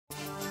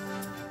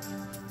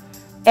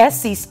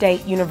SC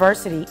State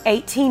University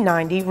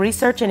 1890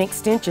 Research and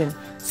Extension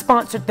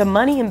sponsored the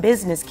Money and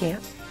Business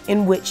Camp,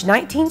 in which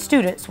 19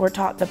 students were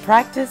taught the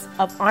practice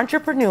of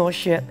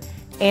entrepreneurship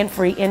and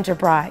free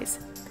enterprise.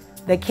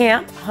 The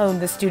camp honed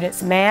the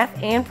students' math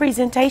and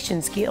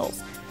presentation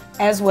skills,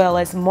 as well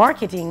as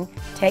marketing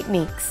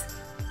techniques.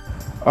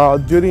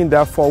 During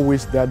that 4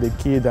 weeks that the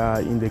kids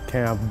are in the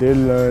camp, they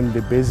learn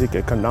the basic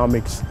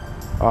economics.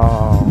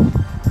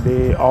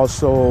 They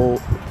also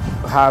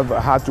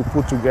had to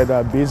put together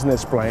a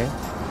business plan,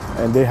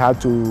 and they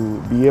had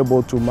to be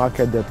able to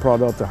market their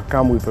product,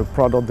 come with a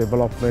product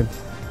development,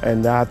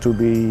 and that to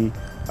be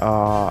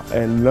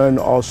and learn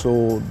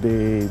also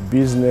the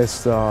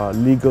business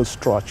legal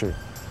structure.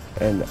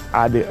 And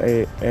at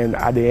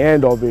the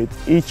end of it,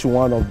 each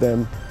one of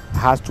them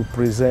has to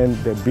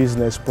present the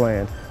business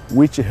plan,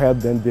 which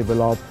helps them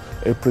develop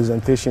a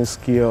presentation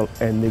skill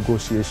and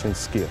negotiation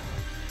skill.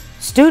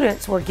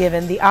 Students were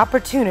given the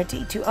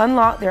opportunity to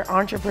unlock their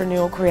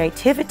entrepreneurial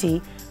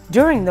creativity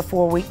during the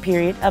 4-week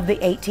period of the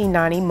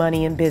 1890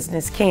 Money and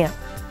Business Camp.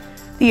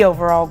 The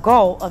overall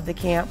goal of the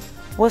camp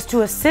was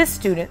to assist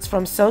students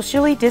from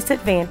socially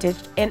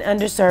disadvantaged and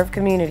underserved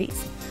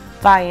communities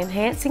by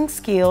enhancing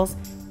skills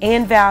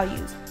and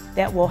values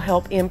that will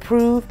help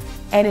improve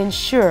and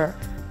ensure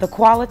the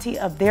quality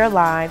of their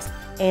lives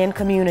and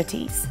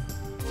communities.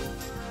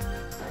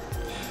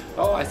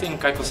 Oh, I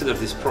consider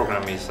this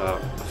program is a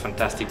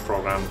fantastic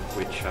program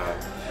which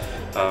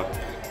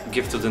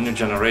gives to the new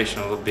generation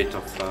a little bit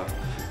of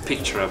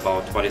picture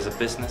about what is a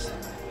business,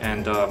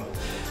 and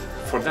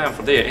for them,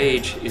 for their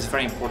age, it's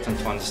very important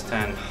to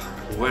understand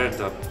where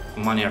the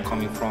money are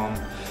coming from,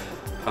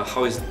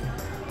 how is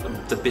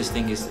the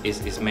business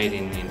is made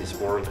in this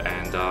world,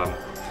 and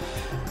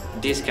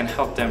this can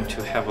help them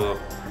to have a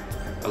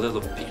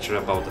little picture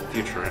about the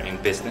future in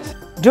business.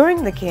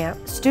 During the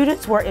camp,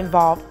 students were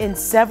involved in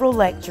several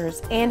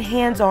lectures and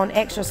hands-on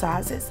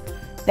exercises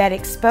that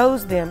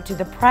exposed them to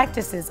the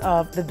practices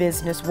of the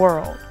business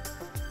world.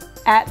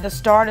 At the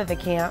start of the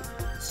camp,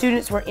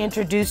 students were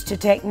introduced to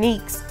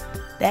techniques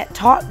that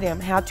taught them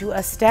how to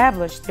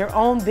establish their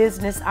own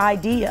business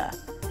idea.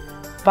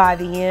 By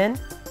the end,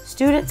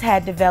 students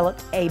had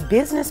developed a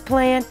business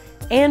plan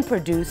and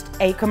produced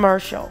a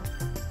commercial.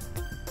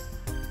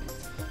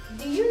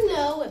 Do you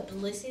know what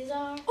Blisses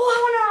are? Oh, I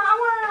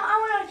wanna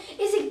know.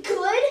 Is it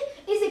good?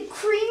 Is it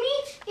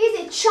creamy? Is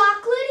it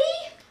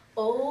chocolatey?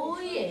 Oh,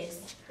 yes.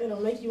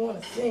 It'll make you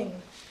want to sing.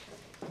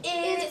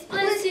 It's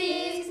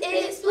Blisses,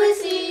 it's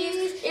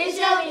Blisses, it's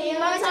yummy in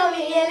my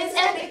tummy, and it's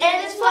epic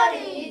and it's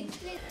funny.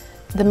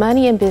 The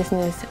Money and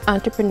Business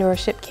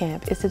Entrepreneurship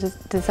Camp is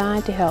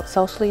designed to help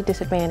socially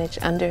disadvantaged,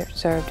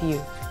 underserved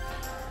youth.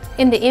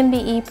 In the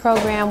MBE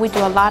program, we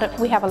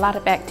have a lot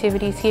of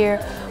activities here.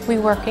 We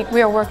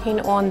are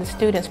working on the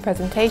students'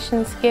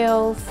 presentation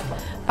skills,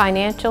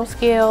 financial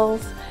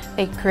skills.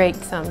 They create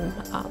some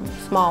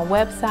small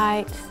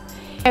websites.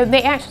 And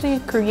they actually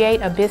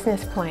create a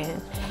business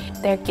plan.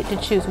 They get to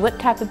choose what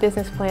type of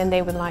business plan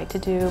they would like to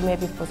do,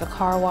 maybe if it was a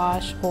car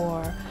wash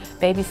or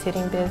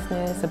babysitting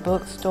business, a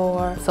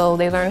bookstore. So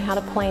they learn how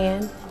to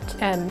plan,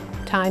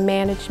 time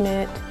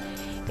management,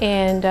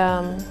 and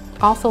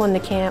also in the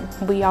camp,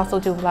 we also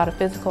do a lot of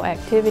physical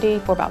activity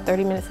for about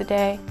 30 minutes a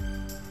day.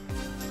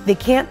 The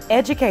camp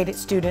educated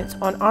students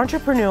on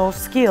entrepreneurial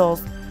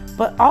skills,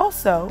 but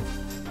also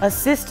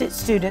assisted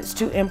students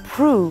to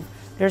improve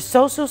their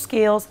social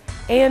skills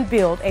and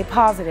build a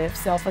positive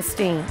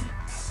self-esteem.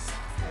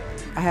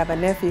 I have a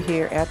nephew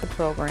here at the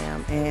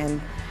program,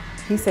 and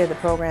he said the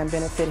program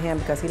benefited him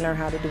because he learned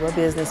how to do a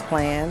business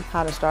plan,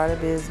 how to start a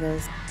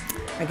business,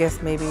 I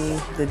guess maybe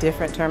the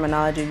different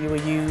terminology you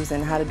would use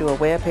and how to do a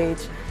web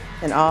page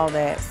and all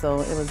that.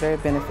 So it was very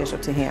beneficial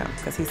to him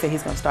because he said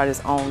he's going to start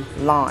his own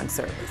lawn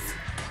service.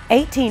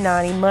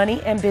 1890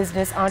 Money and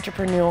Business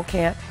Entrepreneurial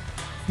Camp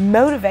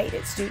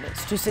motivated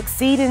students to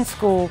succeed in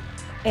school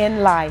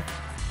and life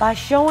by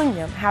showing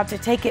them how to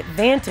take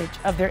advantage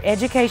of their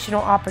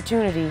educational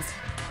opportunities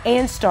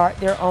and start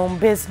their own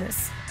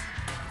business.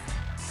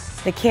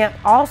 The camp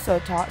also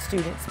taught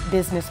students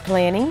business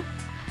planning,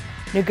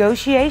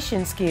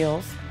 negotiation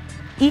skills,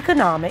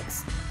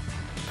 economics,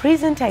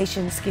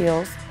 presentation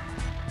skills,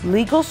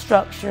 legal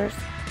structures,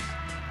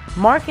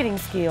 marketing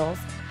skills,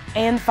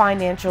 and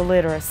financial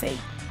literacy.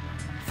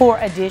 For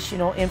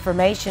additional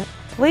information,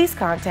 please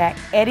contact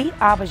Eddie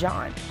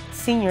Abajan,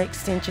 Senior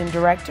Extension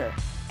Director,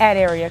 at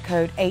area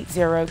code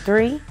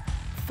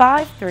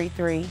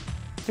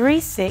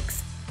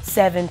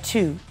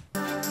 803-533-3672.